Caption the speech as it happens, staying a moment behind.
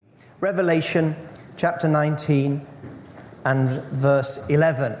Revelation chapter 19 and verse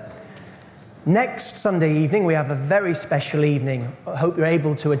 11. Next Sunday evening, we have a very special evening. I hope you're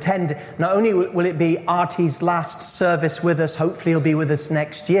able to attend. Not only will it be Artie's last service with us, hopefully he'll be with us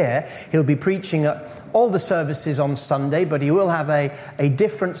next year. He'll be preaching at all the services on Sunday, but he will have a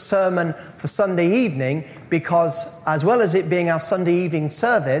different sermon for Sunday evening because, as well as it being our Sunday evening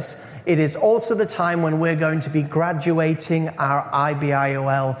service, it is also the time when we're going to be graduating our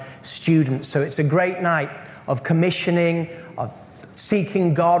IBIOL students. So it's a great night of commissioning, of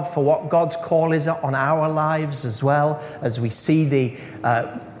seeking God for what God's call is on our lives, as well as we see the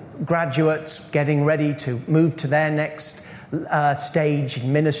graduates getting ready to move to their next stage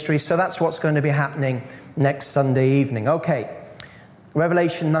in ministry. So that's what's going to be happening next Sunday evening. Okay,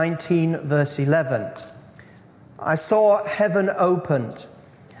 Revelation 19 verse 11. I saw heaven opened,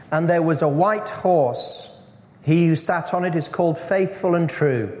 and there was a white horse. He who sat on it is called Faithful and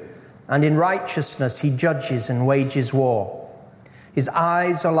True, and in righteousness he judges and wages war. His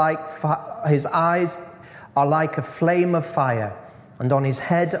eyes are like a flame of fire, and on his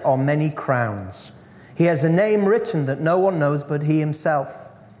head are many crowns. He has a name written that no one knows but he himself.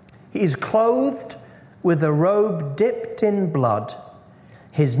 He is clothed with a robe dipped in blood.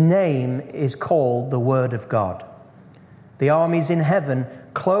 His name is called the Word of God. The armies in heaven,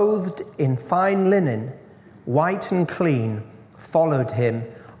 clothed in fine linen, white and clean, followed him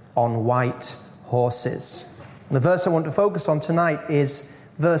on white horses. The verse I want to focus on tonight is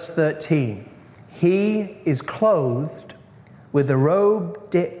verse 13. He is clothed with a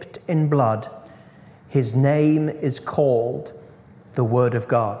robe dipped in blood. His name is called the Word of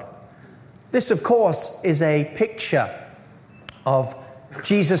God. This, of course, is a picture of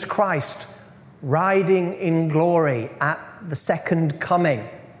Jesus Christ riding in glory at the second coming.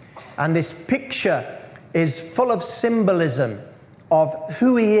 And this picture is full of symbolism of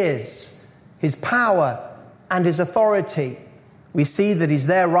who he is, his power and his authority. We see that he's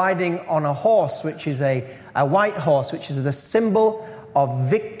there riding on a horse, which is a white horse, which is the symbol of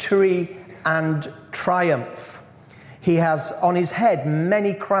victory and triumph. He has on his head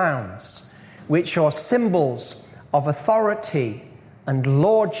many crowns, which are symbols of authority and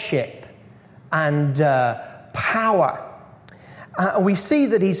lordship and power. We see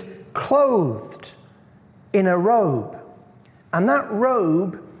that he's clothed in a robe, and that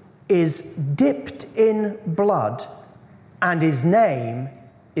robe is dipped in blood, and his name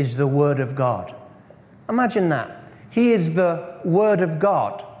is the Word of God. Imagine that. He is the Word of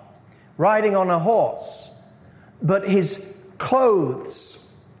God, riding on a horse, but his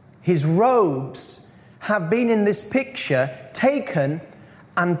clothes, his robes, have been in this picture taken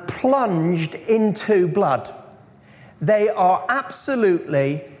and plunged into blood. They are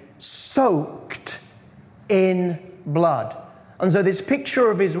absolutely soaked in blood. And so this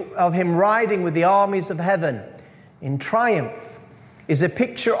picture of him riding with the armies of heaven in triumph is a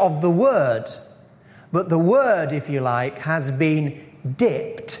picture of the Word. But the Word, if you like, has been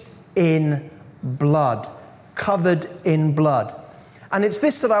dipped in blood, covered in blood. And it's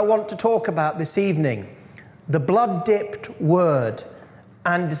this that I want to talk about this evening, the blood-dipped Word,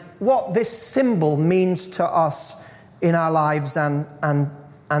 and what this symbol means to us in our lives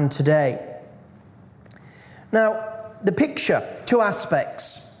and today. Now, the picture, two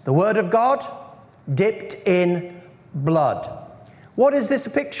aspects. The Word of God dipped in blood. What is this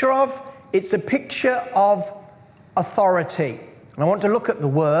a picture of? It's a picture of authority. And I want to look at the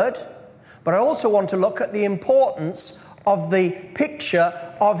Word, but I also want to look at the importance of the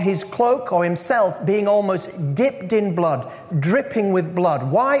picture of his cloak or himself being almost dipped in blood, dripping with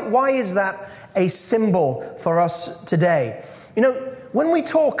blood. Why is that a symbol for us today? You know, when we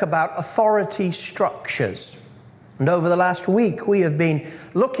talk about authority structures, and over the last week we have been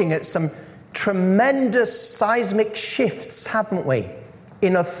looking at some tremendous seismic shifts, haven't we,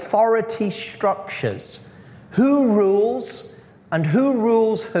 in authority structures. Who rules and who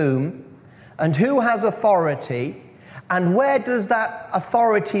rules whom, and who has authority, and where does that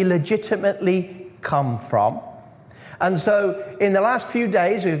authority legitimately come from? And so in the last few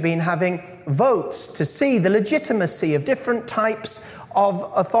days we've been having votes to see the legitimacy of different types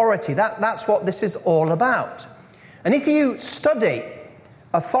of authority. That's what this is all about. And if you study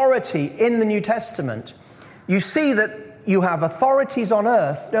authority in the New Testament, you see that you have authorities on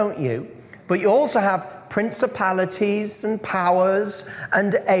earth, don't you? But you also have principalities and powers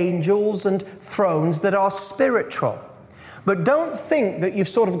and angels and thrones that are spiritual. But don't think that you've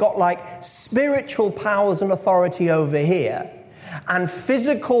sort of got like spiritual powers and authority over here and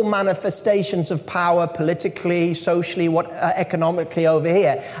physical manifestations of power politically, socially, economically over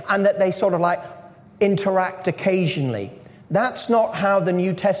here, and that they sort of like interact occasionally. That's not how the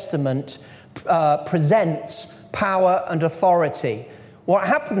New Testament presents power and authority. What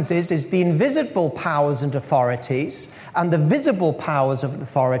happens is the invisible powers and authorities and the visible powers of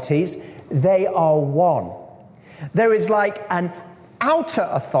authorities, they are one. There is like an outer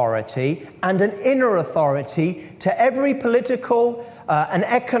authority and an inner authority to every political and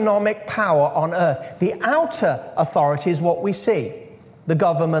economic power on earth. The outer authority is what we see. The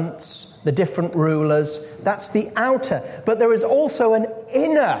governments, the different rulers, that's the outer. But there is also an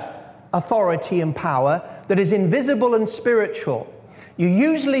inner authority and power that is invisible and spiritual. You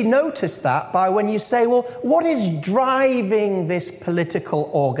usually notice that by when you say, well, what is driving this political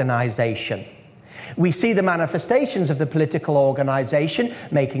organization? We see the manifestations of the political organization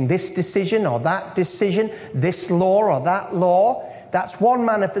making this decision or that decision, this law or that law. That's one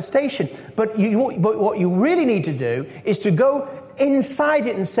manifestation. But what you really need to do is to go inside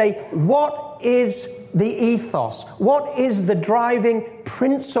it and say, what is the ethos? What is the driving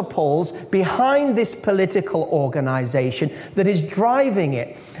principles behind this political organization that is driving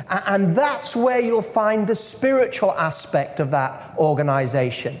it? And that's where you'll find the spiritual aspect of that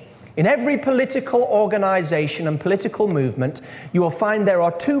organization. In every political organization and political movement, you will find there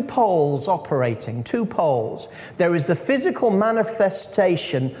are two poles operating, two poles. There is the physical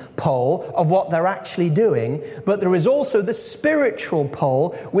manifestation pole of what they're actually doing, but there is also the spiritual pole,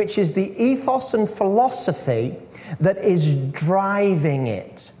 which is the ethos and philosophy that is driving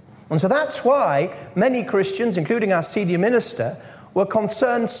it. And so that's why many Christians, including our senior minister, were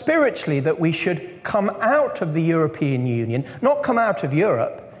concerned spiritually that we should come out of the European Union, not come out of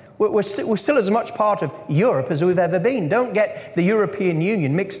Europe. We're still as much part of Europe as we've ever been. Don't get the European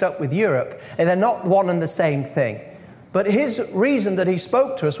Union mixed up with Europe. And they're not one and the same thing. But his reason that he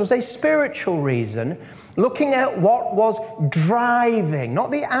spoke to us was a spiritual reason, looking at what was driving, not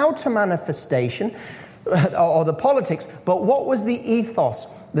the outer manifestation or the politics, but what was the ethos,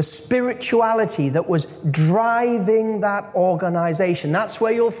 the spirituality that was driving that organization. That's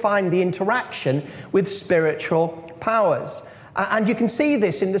where you'll find the interaction with spiritual powers. And you can see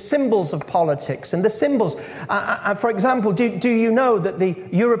this in the symbols of politics and the symbols. For example, do you know that the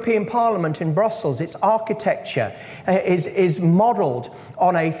European Parliament in Brussels, its architecture is modeled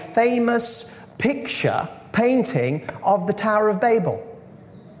on a famous painting of the Tower of Babel?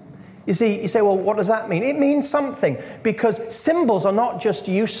 You say, well, what does that mean? It means something, because symbols are not just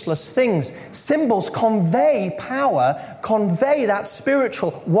useless things. Symbols convey power, convey that spiritual,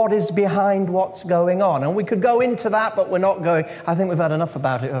 what is behind what's going on. And we could go into that, but we're not going. I think we've had enough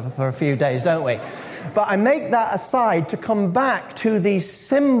about it for a few days, don't we? But I make that aside to come back to these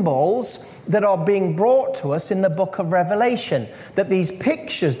symbols that are being brought to us in the book of Revelation. That these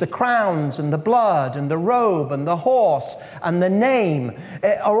pictures, the crowns and the blood and the robe and the horse and the name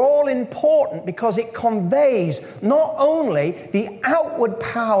are all important because it conveys not only the outward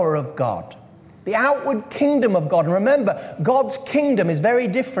power of God, the outward kingdom of God. And remember, God's kingdom is very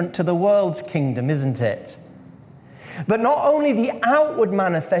different to the world's kingdom, isn't it? But not only the outward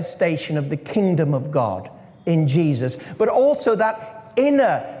manifestation of the kingdom of God in Jesus, but also that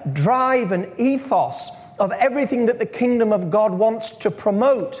inner drive and ethos of everything that the kingdom of God wants to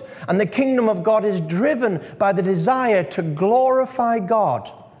promote. And the kingdom of God is driven by the desire to glorify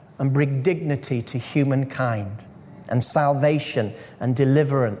God and bring dignity to humankind, and salvation and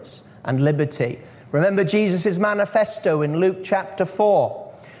deliverance and liberty. Remember Jesus' manifesto in Luke chapter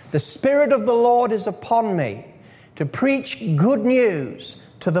 4. The Spirit of the Lord is upon me to preach good news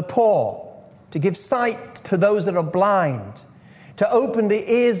to the poor, to give sight to those that are blind, to open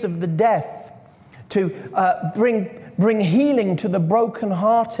the ears of the deaf, to bring healing to the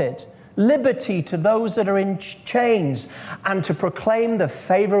brokenhearted, liberty to those that are in chains, and to proclaim the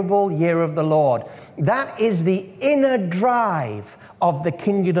favorable year of the Lord. That is the inner drive of the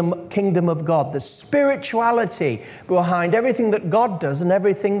kingdom of God, the spirituality behind everything that God does and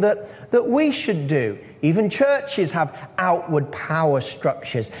everything that we should do. Even churches have outward power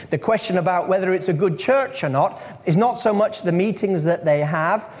structures. The question about whether it's a good church or not is not so much the meetings that they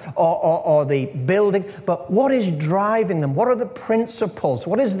have or the building, but what is driving them? What are the principles?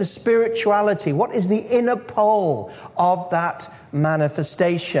 What is the spirituality? What is the inner pole of that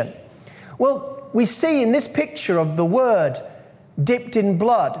manifestation? Well, we see in this picture of the Word dipped in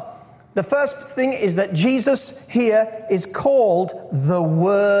blood, the first thing is that Jesus here is called the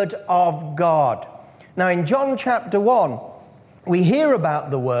Word of God. Now, in John chapter 1, we hear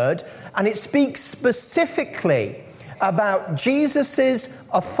about the Word, and it speaks specifically about Jesus'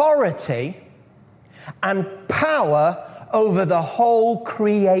 authority and power over the whole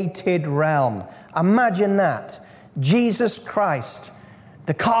created realm. Imagine that. Jesus Christ,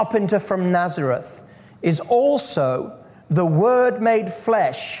 the carpenter from Nazareth, is also the Word made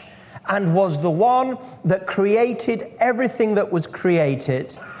flesh, and was the one that created everything that was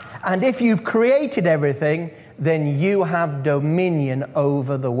created. And if you've created everything, then you have dominion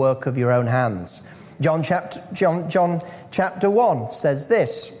over the work of your own hands. John chapter 1 says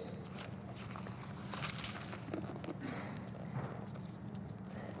this.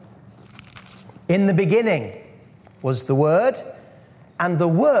 In the beginning was the Word, and the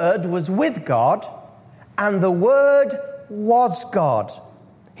Word was with God, and the Word was God.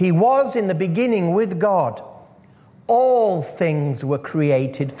 He was in the beginning with God. All things were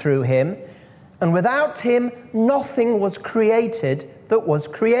created through him, and without him nothing was created that was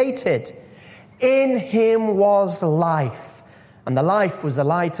created. In him was life, and the life was the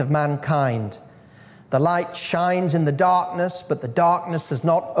light of mankind. The light shines in the darkness, but the darkness has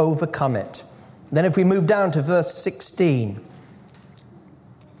not overcome it. Then if we move down to verse 16.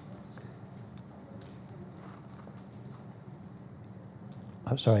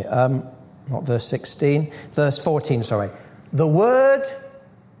 Not verse 16. Verse 14, sorry. The Word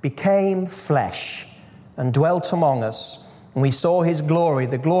became flesh and dwelt among us, and we saw his glory,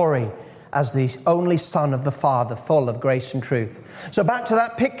 the glory as the only Son of the Father, full of grace and truth. So back to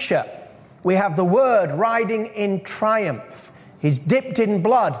that picture. We have the Word riding in triumph. He's dipped in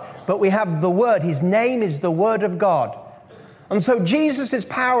blood, but we have the Word. His name is the Word of God. And so Jesus'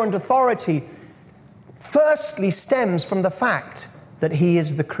 power and authority firstly stems from the fact that he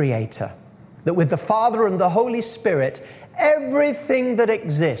is the Creator. That with the Father and the Holy Spirit, everything that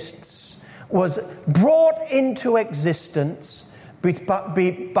exists was brought into existence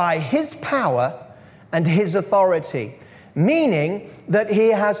by his power and his authority. Meaning that he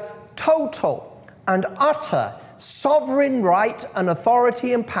has total and utter sovereign right and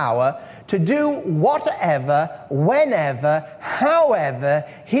authority and power to do whatever, whenever, however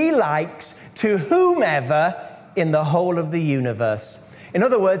he likes to whomever in the whole of the universe. In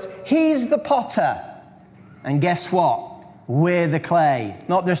other words, he's the potter. And guess what? We're the clay.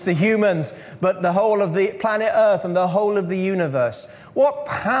 Not just the humans, but the whole of the planet Earth and the whole of the universe. What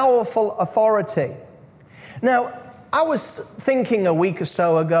powerful authority. Now, I was thinking a week or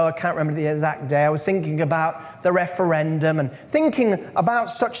so ago, I can't remember the exact day, I was thinking about the referendum and thinking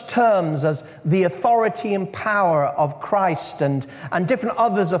about such terms as the authority and power of Christ and different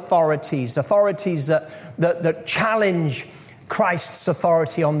others' authorities that challenge Christ's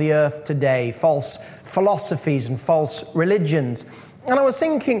authority on the earth today, false philosophies and false religions. And I was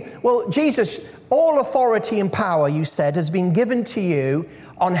thinking, well, Jesus, all authority and power, you said, has been given to you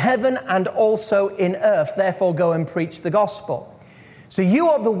on heaven and also in earth. Therefore, go and preach the gospel. So you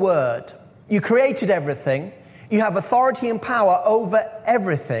are the Word. You created everything. You have authority and power over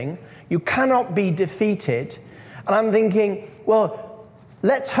everything. You cannot be defeated. And I'm thinking, well,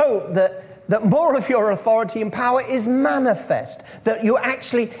 let's hope that more of your authority and power is manifest, that you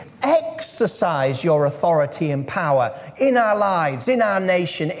actually exercise your authority and power in our lives, in our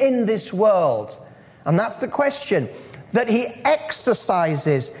nation, in this world. And that's the question, that he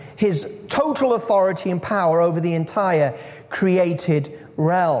exercises his total authority and power over the entire created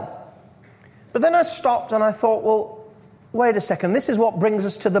realm. But then I stopped and I thought, well, wait a second, this is what brings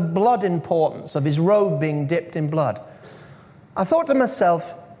us to the blood importance of his robe being dipped in blood. I thought to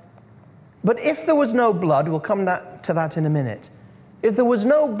myself, but if there was no blood, we'll come to that in a minute. If there was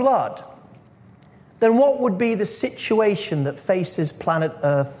no blood, then what would be the situation that faces planet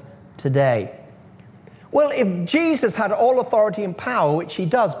Earth today? Well, if Jesus had all authority and power, which he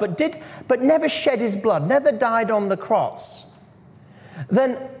does, but never shed his blood, never died on the cross,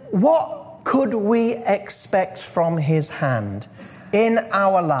 then what could we expect from his hand in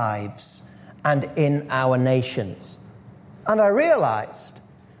our lives and in our nations? And I realized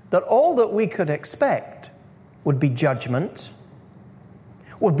that all that we could expect would be judgment,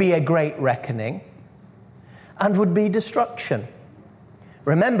 would be a great reckoning, and would be destruction.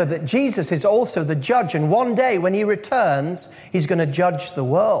 Remember that Jesus is also the judge, and one day when he returns, he's going to judge the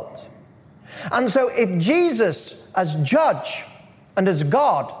world. And so if Jesus, as judge and as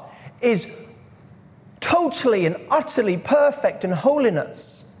God, is totally and utterly perfect in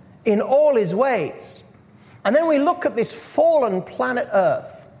holiness in all his ways, and then we look at this fallen planet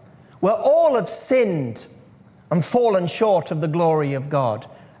Earth, where all have sinned and fallen short of the glory of God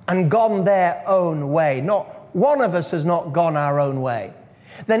and gone their own way. Not one of us has not gone our own way.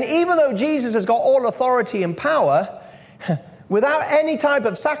 Then even though Jesus has got all authority and power, without any type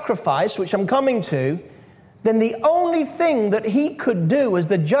of sacrifice, which I'm coming to, then the only thing that he could do as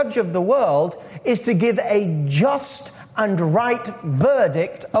the judge of the world is to give a just and right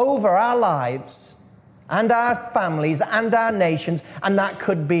verdict over our lives and our families and our nations, and that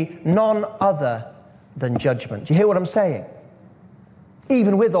could be none other than judgment. Do you hear what I'm saying?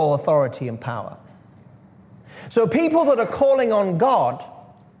 Even with all authority and power. So people that are calling on God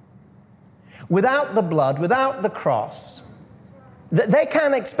without the blood, without the cross, they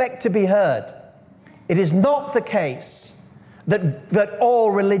can't expect to be heard. It is not the case that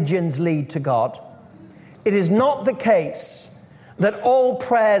all religions lead to God. It is not the case that all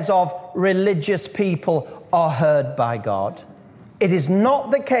prayers of religious people are heard by God. It is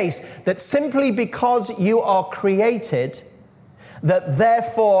not the case that simply because you are created, that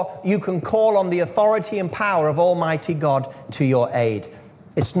therefore you can call on the authority and power of Almighty God to your aid.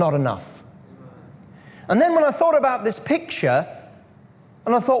 It's not enough. And then when I thought about this picture,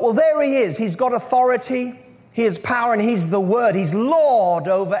 and I thought, well, there he is. He's got authority, he has power, and he's the Word. He's Lord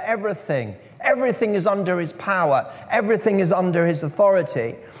over everything. Everything is under his power. Everything is under his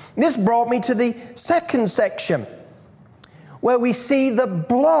authority. This brought me to the second section, where we see the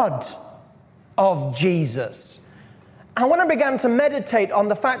blood of Jesus. And when I began to meditate on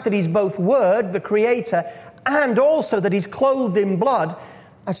the fact that he's both Word, the Creator, and also that he's clothed in blood,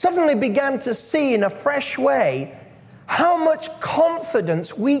 I suddenly began to see in a fresh way how much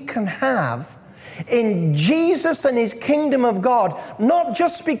confidence we can have in Jesus and his kingdom of God, not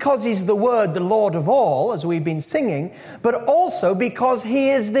just because he's the Word, the Lord of all, as we've been singing, but also because he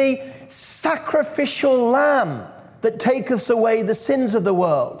is the sacrificial Lamb that taketh away the sins of the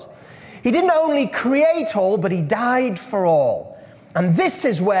world. He didn't only create all, but he died for all. And this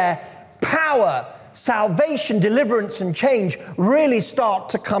is where power, salvation, deliverance, and change really start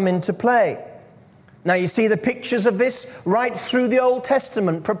to come into play. Now you see the pictures of this right through the Old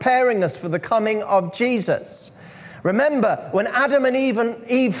Testament, preparing us for the coming of Jesus. Remember, when Adam and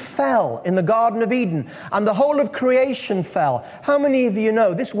Eve fell in the Garden of Eden, and the whole of creation fell, how many of you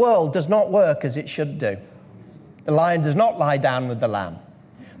know this world does not work as it should do? The lion does not lie down with the lamb.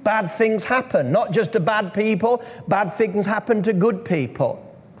 Bad things happen, not just to bad people, bad things happen to good people.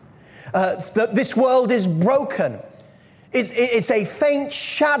 This world is broken. It's a faint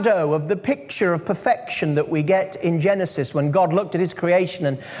shadow of the picture of perfection that we get in Genesis when God looked at his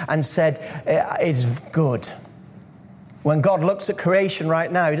creation and said, it's good. When God looks at creation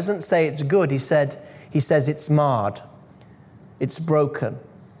right now, he doesn't say it's good. He says it's marred. It's broken.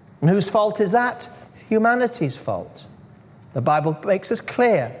 And whose fault is that? Humanity's fault. The Bible makes us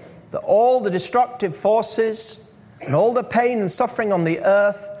clear that all the destructive forces and all the pain and suffering on the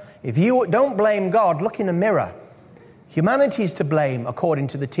earth, if you don't blame God, look in a mirror. Humanity is to blame according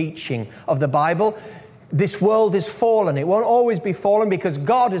to the teaching of the Bible. This world is fallen. It won't always be fallen because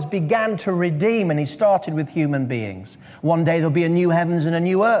God has begun to redeem, and he started with human beings. One day there'll be a new heavens and a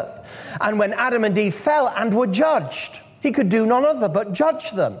new earth. And when Adam and Eve fell and were judged, he could do none other but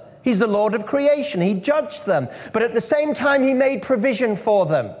judge them. He's the Lord of creation. He judged them. But at the same time, he made provision for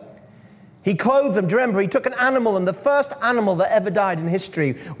them. He clothed them. Do you remember? He took an animal, and the first animal that ever died in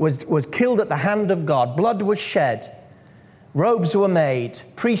history was killed at the hand of God. Blood was shed. Robes were made,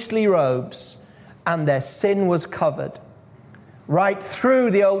 priestly robes, and their sin was covered. Right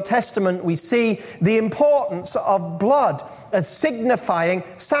through the Old Testament, we see the importance of blood as signifying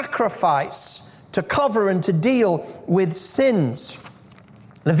sacrifice to cover and to deal with sins.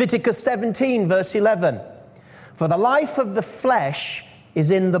 Leviticus 17, verse 11. For the life of the flesh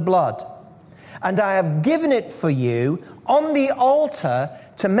is in the blood, and I have given it for you on the altar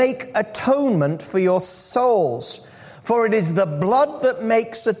to make atonement for your souls. For it is the blood that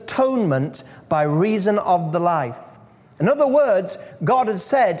makes atonement by reason of the life. In other words, God has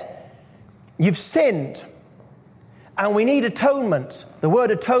said, you've sinned, and we need atonement. The word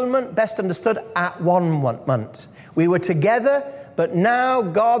atonement, best understood, at one month. We were together, but now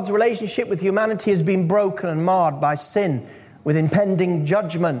God's relationship with humanity has been broken and marred by sin with impending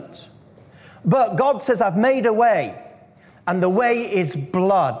judgment. But God says, I've made a way, and the way is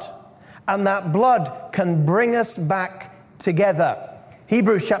blood. And that blood can bring us back together.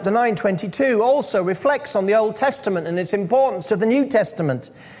 Hebrews chapter 9:22 also reflects on the Old Testament and its importance to the New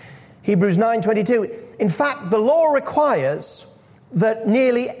Testament. Hebrews 9:22. In fact, the law requires that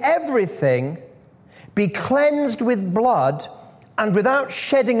nearly everything be cleansed with blood, and without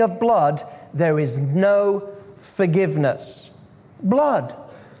shedding of blood, there is no forgiveness. Blood.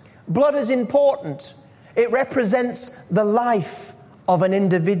 Blood is important. It represents the life of an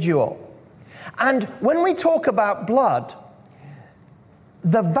individual. And when we talk about blood,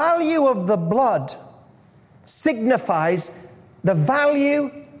 the value of the blood signifies the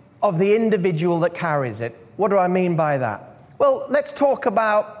value of the individual that carries it. What do I mean by that? Well, let's talk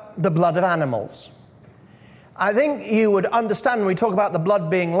about the blood of animals. I think you would understand when we talk about the blood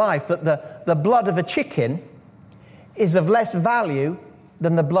being life, that the blood of a chicken is of less value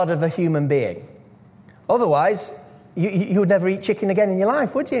than the blood of a human being. Otherwise, you would never eat chicken again in your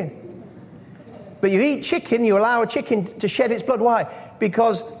life, would you? But you eat chicken, you allow a chicken to shed its blood. Why?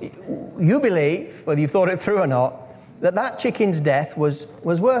 Because you believe, whether you've thought it through or not, that chicken's death was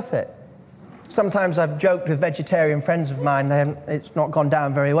worth it. Sometimes I've joked with vegetarian friends of mine, it's not gone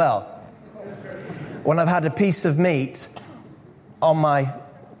down very well. When I've had a piece of meat on my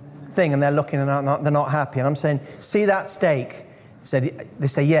thing and they're looking and they're not happy, and I'm saying, see that steak? They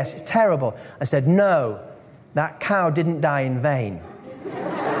say, yes, it's terrible. I said, no, that cow didn't die in vain.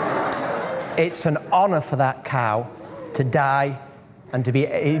 It's an honor for that cow to die and to be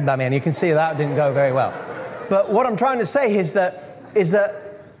eaten by me. And you can see that didn't go very well. But what I'm trying to say is that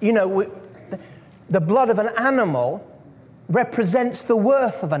the blood of an animal represents the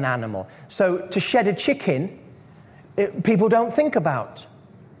worth of an animal. So to shed a chicken, people don't think about.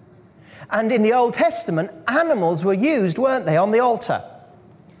 And in the Old Testament, animals were used, weren't they, on the altar?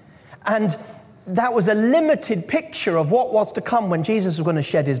 And that was a limited picture of what was to come when Jesus was going to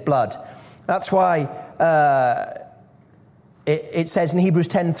shed his blood. That's why it says in Hebrews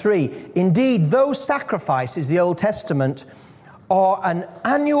 10:3, indeed, those sacrifices, the Old Testament, are an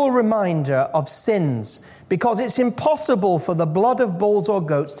annual reminder of sins, because it's impossible for the blood of bulls or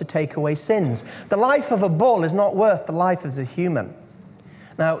goats to take away sins. The life of a bull is not worth the life of a human.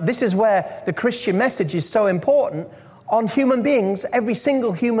 Now, this is where the Christian message is so important on human beings, every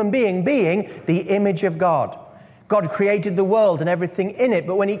single human being being the image of God. God created the world and everything in it,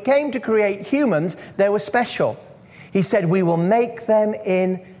 but when he came to create humans, they were special. He said, we will make them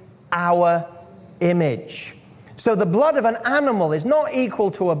in our image. So the blood of an animal is not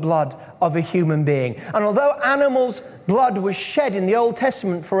equal to a blood of a human being. And although animals' blood was shed in the Old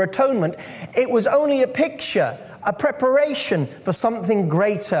Testament for atonement, it was only a picture, a preparation for something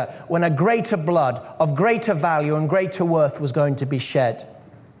greater, when a greater blood of greater value and greater worth was going to be shed.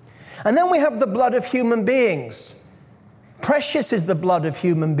 And then we have the blood of human beings. Precious is the blood of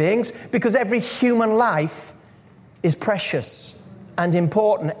human beings because every human life is precious and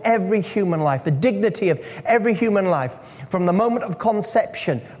important. Every human life, the dignity of every human life, from the moment of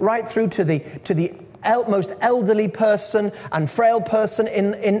conception right through to the most elderly person and frail person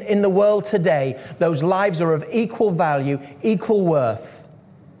in the world today, those lives are of equal value, equal worth.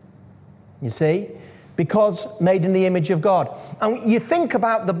 You see? Because made in the image of God. And you think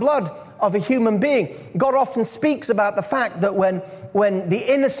about the blood of a human being. God often speaks about the fact that when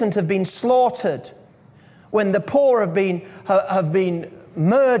the innocent have been slaughtered, when the poor have been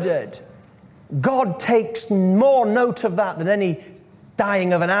murdered, God takes more note of that than any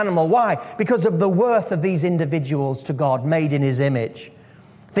dying of an animal. Why? Because of the worth of these individuals to God, made in his image.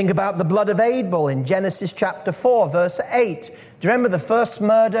 Think about the blood of Abel in Genesis chapter 4, verse 8. Do you remember the first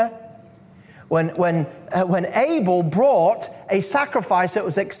murder? When Abel brought a sacrifice that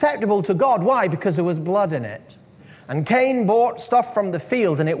was acceptable to God. Why? Because there was blood in it. And Cain bought stuff from the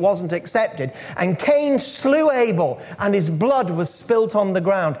field and it wasn't accepted. And Cain slew Abel and his blood was spilt on the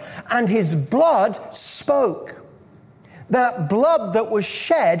ground. And his blood spoke. That blood that was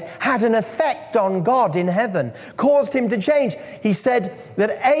shed had an effect on God in heaven, caused him to change. He said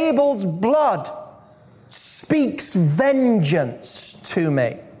that Abel's blood speaks vengeance to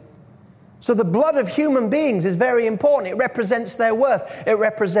me. So the blood of human beings is very important. It represents their worth. It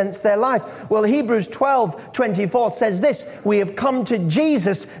represents their life. Well, Hebrews 12:24 says this, we have come to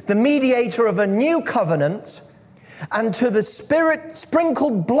Jesus, the mediator of a new covenant, and to the Spirit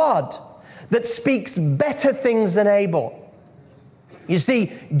sprinkled blood that speaks better things than Abel. You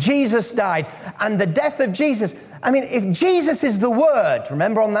see, Jesus died, and the death of Jesus, I mean, if Jesus is the Word,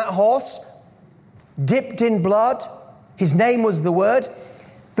 remember on that horse, dipped in blood, his name was the Word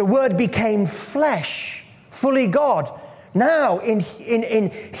became flesh, fully God. Now in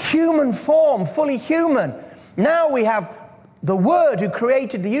human form, fully human. Now we have the Word who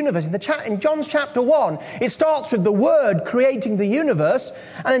created the universe. In John's chapter 1, it starts with the Word creating the universe,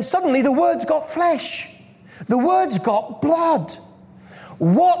 and then suddenly the Word's got flesh. The Word's got blood.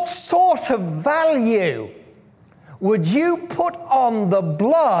 What sort of value would you put on the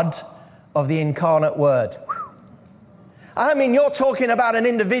blood of the incarnate Word? I mean, you're talking about an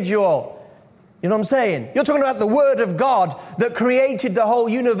individual. You know what I'm saying? You're talking about the Word of God that created the whole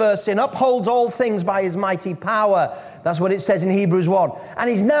universe and upholds all things by his mighty power. That's what it says in Hebrews 1. And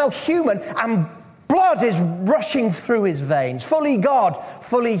he's now human, and blood is rushing through his veins. Fully God,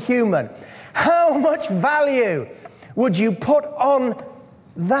 fully human. How much value would you put on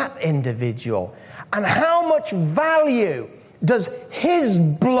that individual? And how much value does his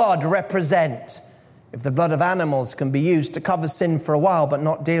blood represent If the blood of animals can be used to cover sin for a while but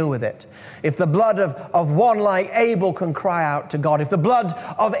not deal with it. If the blood of one like Abel can cry out to God. If the blood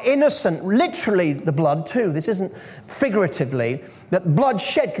of innocent, literally the blood too, this isn't figuratively, that blood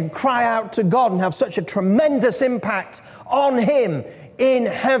shed can cry out to God and have such a tremendous impact on him in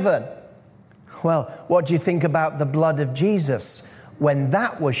heaven. Well, what do you think about the blood of Jesus when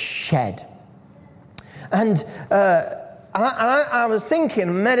that was shed? And I was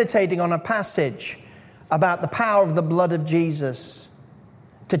thinking, meditating on a passage about the power of the blood of Jesus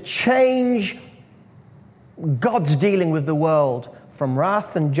to change God's dealing with the world from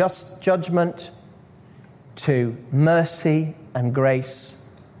wrath and just judgment to mercy and grace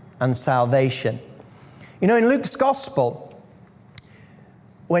and salvation. You know, in Luke's gospel,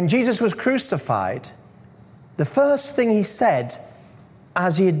 when Jesus was crucified, the first thing he said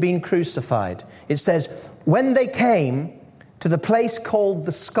as he had been crucified, it says, when they came to the place called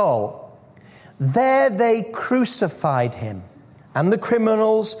the Skull, there they crucified him, and the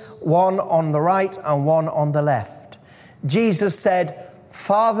criminals, one on the right and one on the left. Jesus said,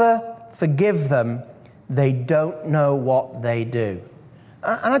 Father, forgive them. They don't know what they do.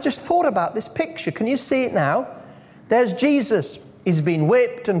 And I just thought about this picture. Can you see it now? There's Jesus. He's been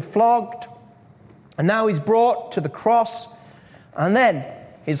whipped and flogged, and now he's brought to the cross, and then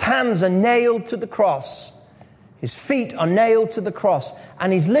his hands are nailed to the cross. His feet are nailed to the cross,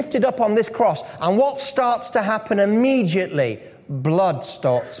 and he's lifted up on this cross. And what starts to happen immediately? Blood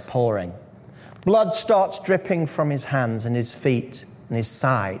starts pouring. Blood starts dripping from his hands and his feet and his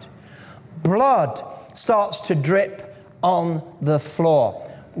side. Blood starts to drip on the floor.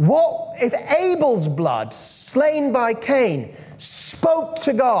 What if Abel's blood, slain by Cain, spoke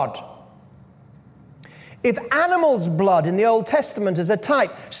to God? If animals' blood in the Old Testament as a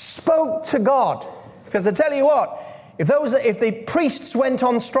type spoke to God, because I tell you what, if the priests went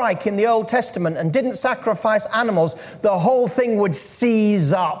on strike in the Old Testament and didn't sacrifice animals, the whole thing would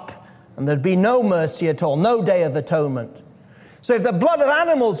seize up and there'd be no mercy at all, no Day of Atonement. So if the blood of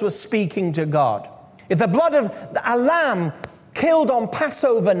animals was speaking to God, if the blood of a lamb killed on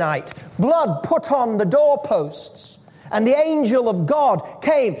Passover night, blood put on the doorposts, and the angel of God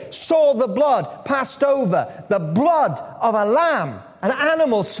came, saw the blood, passed over, the blood of a lamb, an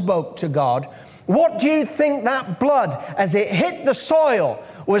animal spoke to God, what do you think that blood, as it hit the soil,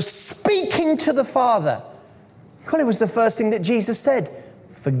 was speaking to the Father? Well, it was the first thing that Jesus said.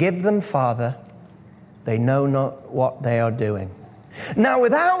 Forgive them, Father. They know not what they are doing. Now,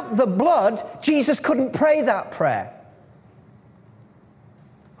 without the blood, Jesus couldn't pray that prayer.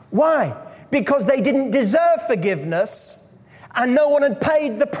 Why? Because they didn't deserve forgiveness, and no one had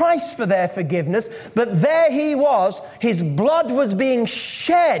paid the price for their forgiveness. But there he was. His blood was being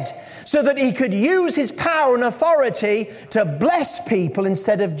shed so that he could use his power and authority to bless people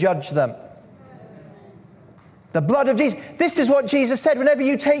instead of judge them. The blood of Jesus. This is what Jesus said whenever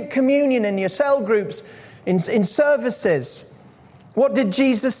you take communion in your cell groups, in services. What did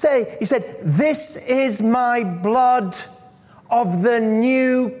Jesus say? He said, this is my blood of the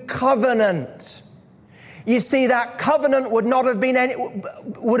new covenant. You see, that covenant would not have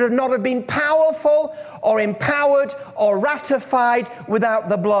been powerful or empowered or ratified without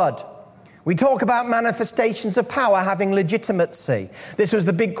the blood. We talk about manifestations of power having legitimacy. This was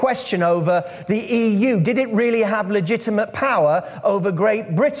the big question over the EU. Did it really have legitimate power over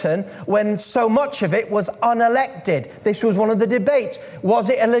Great Britain when so much of it was unelected? This was one of the debates.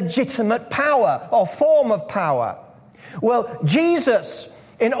 Was it a legitimate power or form of power? Well, Jesus,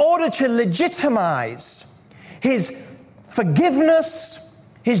 in order to legitimize his forgiveness,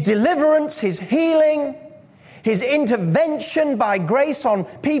 his deliverance, his healing, his intervention by grace on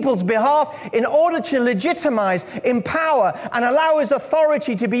people's behalf, in order to legitimize, empower, and allow his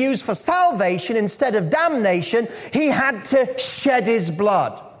authority to be used for salvation instead of damnation, he had to shed his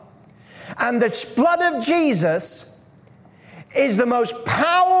blood. And the blood of Jesus is the most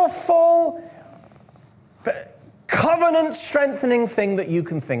powerful, covenant-strengthening thing that you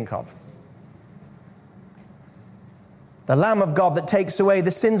can think of. The Lamb of God that takes away the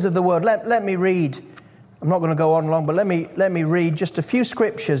sins of the world. Let me read. I'm not going to go on long, but let me read just a few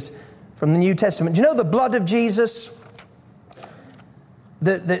scriptures from the New Testament. Do you know the blood of Jesus,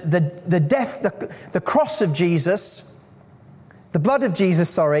 the death, the cross of Jesus, the blood of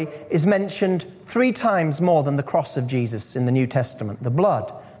Jesus, is mentioned 3 times more than the cross of Jesus in the New Testament. The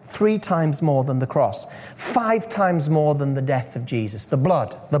blood, 3 times more than the cross, 5 times more than the death of Jesus. The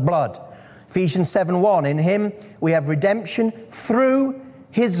blood. Ephesians 7:1, in him we have redemption through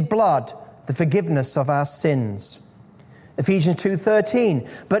his blood, the forgiveness of our sins. Ephesians 2:13,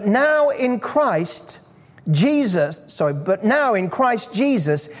 but now in Christ But now in Christ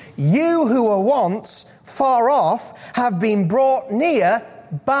Jesus, you who were once far off have been brought near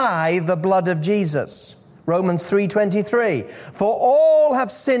by the blood of Jesus. Romans 3:23. For all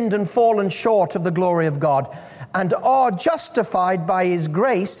have sinned and fallen short of the glory of God, and are justified by his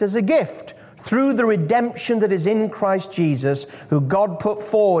grace as a gift through the redemption that is in Christ Jesus, who God put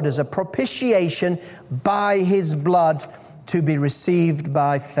forward as a propitiation by his blood to be received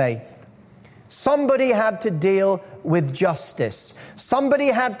by faith. Somebody had to deal with justice. Somebody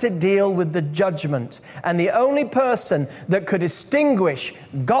had to deal with the judgment. And the only person that could extinguish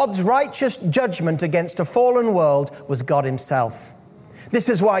God's righteous judgment against a fallen world was God himself. This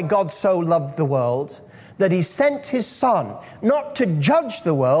is why God so loved the world, that he sent his Son, not to judge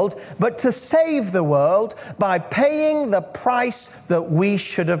the world, but to save the world by paying the price that we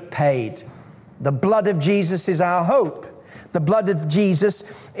should have paid. The blood of Jesus is our hope. The blood of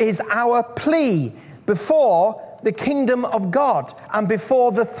Jesus is our plea before the kingdom of God and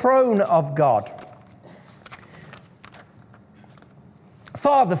before the throne of God.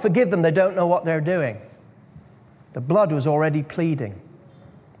 Father, forgive them, they don't know what they're doing. The blood was already pleading.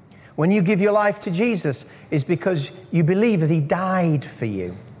 When you give your life to Jesus, it's because you believe that he died for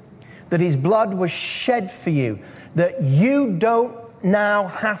you, that his blood was shed for you, that you don't now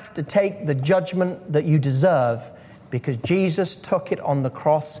have to take the judgment that you deserve, because Jesus took it on the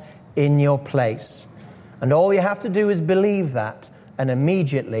cross in your place. And all you have to do is believe that, and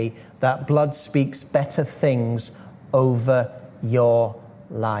immediately that blood speaks better things over your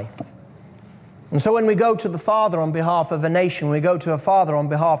life. And so when we go to the Father on behalf of a nation, we go to a Father on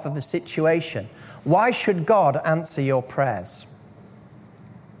behalf of a situation, why should God answer your prayers?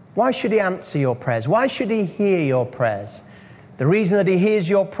 Why should he answer your prayers? Why should he hear your prayers? The reason that he hears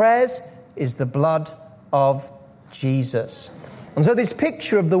your prayers is the blood of Jesus. And so this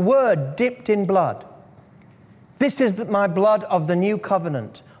picture of the word dipped in blood, this is my blood of the new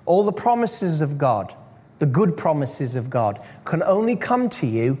covenant. All the promises of God, the good promises of God, can only come to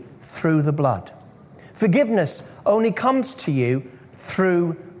you through the blood. Forgiveness only comes to you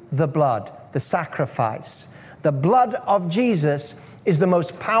through the blood, the sacrifice. The blood of Jesus is the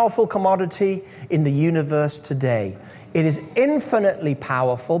most powerful commodity in the universe today. It is infinitely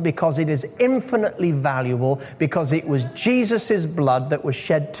powerful because it is infinitely valuable, because it was Jesus' blood that was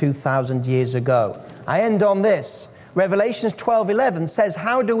shed 2,000 years ago. I end on this. Revelations 12:11 says,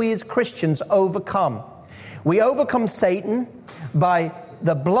 how do we as Christians overcome? We overcome Satan by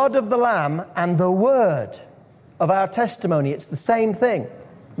the blood of the Lamb and the word of our testimony. It's the same thing.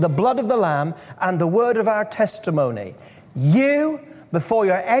 The blood of the Lamb and the word of our testimony. You, before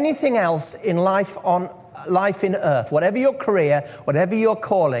you're anything else in life in earth, whatever your career, whatever your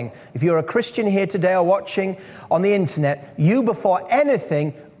calling, if you're a Christian here today or watching on the internet, you before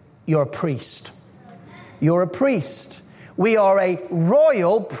anything, you're a priest. You're a priest. We are a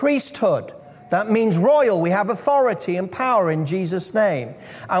royal priesthood. That means royal. We have authority and power in Jesus' name.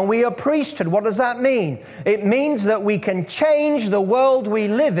 And we are priesthood. What does that mean? It means that we can change the world we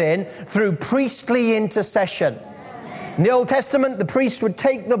live in through priestly intercession. In the Old Testament, the priest would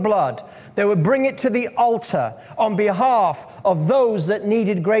take the blood. They would bring it to the altar on behalf of those that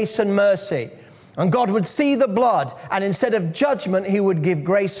needed grace and mercy. And God would see the blood, and instead of judgment, he would give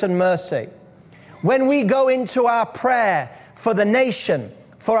grace and mercy. When we go into our prayer for the nation,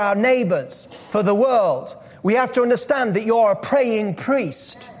 for our neighbors, for the world, we have to understand that you're a praying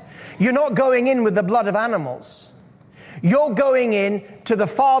priest. You're not going in with the blood of animals. You're going in to the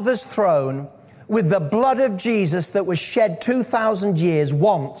Father's throne with the blood of Jesus that was shed 2,000 years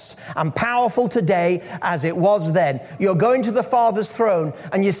once, and powerful today as it was then. You're going to the Father's throne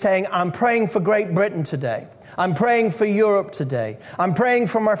and you're saying, I'm praying for Great Britain today. I'm praying for Europe today. I'm praying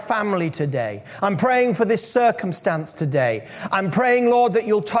for my family today. I'm praying for this circumstance today. I'm praying, Lord, that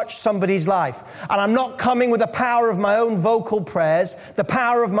you'll touch somebody's life. And I'm not coming with the power of my own vocal prayers, the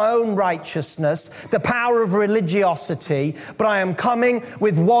power of my own righteousness, the power of religiosity, but I am coming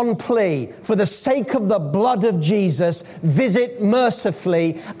with one plea. For the sake of the blood of Jesus, visit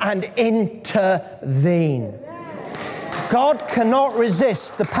mercifully and intervene. God cannot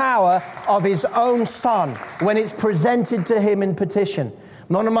resist the power of his own Son when it's presented to him in petition.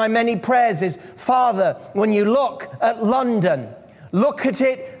 One of my many prayers is, Father, when you look at London, look at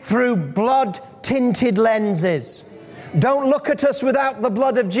it through blood-tinted lenses. Don't look at us without the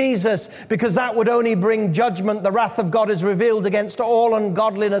blood of Jesus, because that would only bring judgment. The wrath of God is revealed against all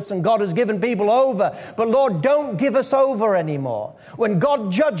ungodliness, and God has given people over. But Lord, don't give us over anymore. When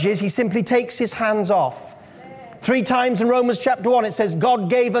God judges, he simply takes his hands off. 3 times in Romans chapter 1, it says, God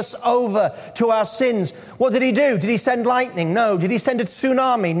gave us over to our sins. What did he do? Did he send lightning? No. Did he send a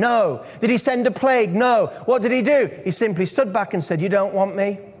tsunami? No. Did he send a plague? No. What did he do? He simply stood back and said, you don't want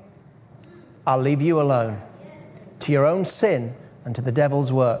me? I'll leave you alone to your own sin and to the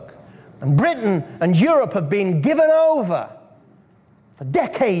devil's work. And Britain and Europe have been given over for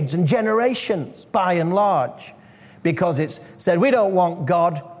decades and generations, by and large, because it's said, we don't want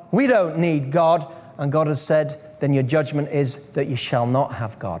God, we don't need God. And God has said, then your judgment is that you shall not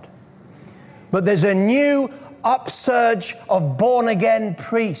have God. But there's a new upsurge of born-again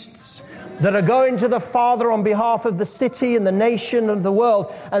priests that are going to the Father on behalf of the city and the nation and the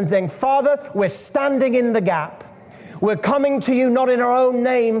world and saying, Father, we're standing in the gap. We're coming to you not in our own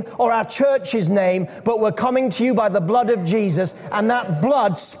name or our church's name, but we're coming to you by the blood of Jesus, and that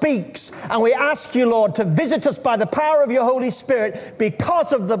blood speaks. And we ask you, Lord, to visit us by the power of your Holy Spirit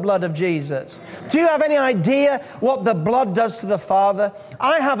because of the blood of Jesus. Do you have any idea what the blood does to the Father?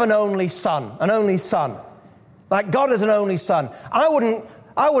 I have an only son. Like God is an only son. I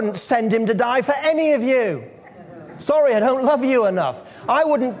wouldn't send him to die for any of you. Sorry, I don't love you enough. I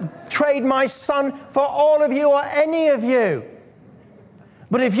wouldn't trade my son for all of you or any of you.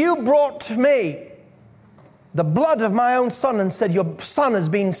 But if you brought to me the blood of my own son and said, your son has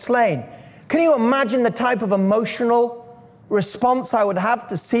been slain, can you imagine the type of emotional response I would have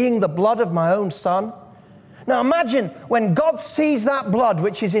to seeing the blood of my own son? Now imagine when God sees that blood,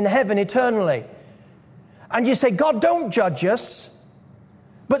 which is in heaven eternally, and you say, God, don't judge us,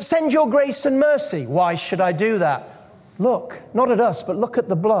 but send your grace and mercy. Why should I do that? Look, not at us, but look at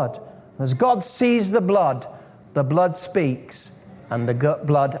the blood. As God sees the blood speaks, and the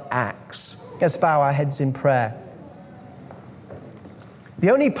blood acts. Let's bow our heads in prayer.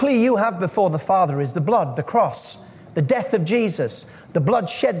 The only plea you have before the Father is the blood, the cross, the death of Jesus, the blood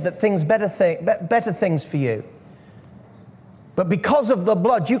shed that things better things for you. But because of the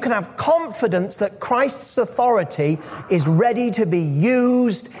blood, you can have confidence that Christ's authority is ready to be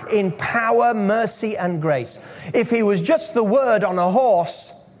used in power, mercy, and grace. If he was just the word on a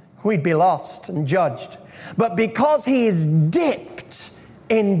horse, we'd be lost and judged. But because he is dipped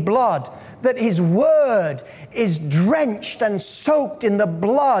in blood, that his word is drenched and soaked in the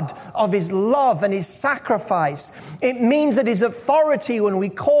blood of his love and his sacrifice. It means that his authority, when we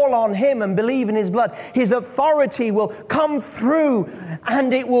call on him and believe in his blood, his authority will come through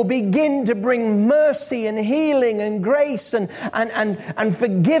and it will begin to bring mercy and healing and grace and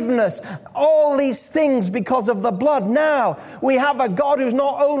forgiveness. All these things because of the blood. Now we have a God who's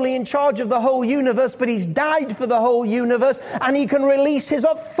not only in charge of the whole universe, but he's died for the whole universe, and he can release his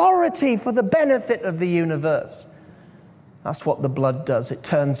authority for the benefit of the universe. That's what the blood does. It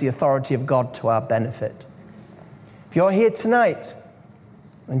turns the authority of God to our benefit. If you're here tonight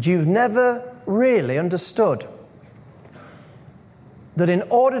and you've never really understood that in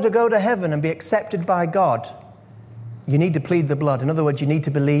order to go to heaven and be accepted by God, you need to plead the blood. In other words, you need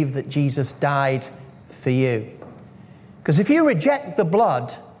to believe that Jesus died for you. Because if you reject the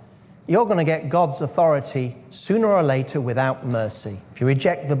blood, you're going to get God's authority sooner or later without mercy. If you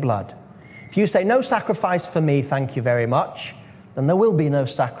reject the blood. If you say, no sacrifice for me, thank you very much, then there will be no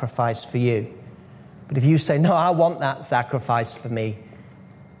sacrifice for you. But if you say, no, I want that sacrifice for me,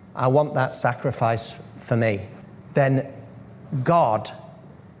 I want that sacrifice for me, then God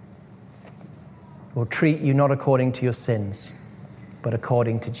will treat you not according to your sins, but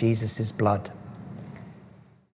according to Jesus' blood.